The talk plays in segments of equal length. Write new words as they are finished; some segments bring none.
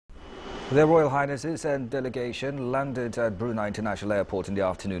Their Royal Highnesses and delegation landed at Brunei International Airport in the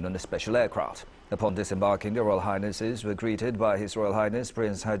afternoon on a special aircraft. Upon disembarking, the Royal Highnesses were greeted by His Royal Highness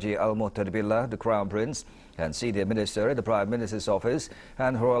Prince Haji Al-Muhtadee Billah, the Crown Prince, and Senior Minister at the Prime Minister's Office,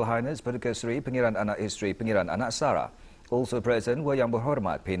 and Her Royal Highness Paduka Seri Pengiran Anak Isteri Pengiran Anak Sarah. Also present were Yang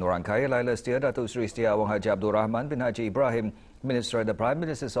Berhormat Penorangkaya Laila Setia Datuk Seri Setia Awang Haji Ab-Rahaman bin Haji Ibrahim, Minister at the Prime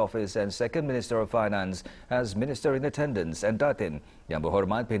Minister's Office and Second Minister of Finance as Minister in Attendance, and Datin Yang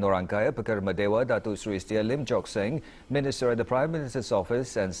Berhormat Penorangkaya Pekerma Dewa Datuk Seri Setia Lim Chok Seng, Minister at the Prime Minister's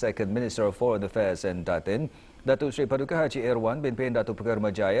Office and Second Minister of Foreign Affairs, and Datin Datuk Seri Paduka Haji Irwan bin Pen Datuk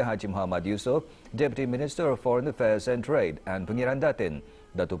Pekerma Jaya Haji Muhammad Yusof, Deputy Minister of Foreign Affairs and Trade, and Pengiran Datin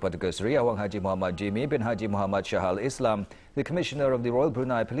Datuk Paduka Seri Awang Haji Muhammad Jimmy bin Haji Muhammad Shahal Islam, the Commissioner of the Royal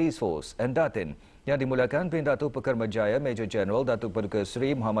Brunei Police Force, and Datin yang dimulakan bin Datuk Pekerma Jaya Major General Datuk Paduka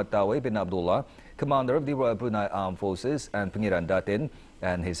Seri Muhammad Tawi bin Abdullah, Commander of the Royal Brunei Armed Forces, and Pengiran Datin,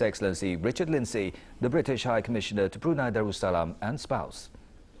 and His Excellency Richard Lindsay, the British High Commissioner to Brunei Darussalam and spouse.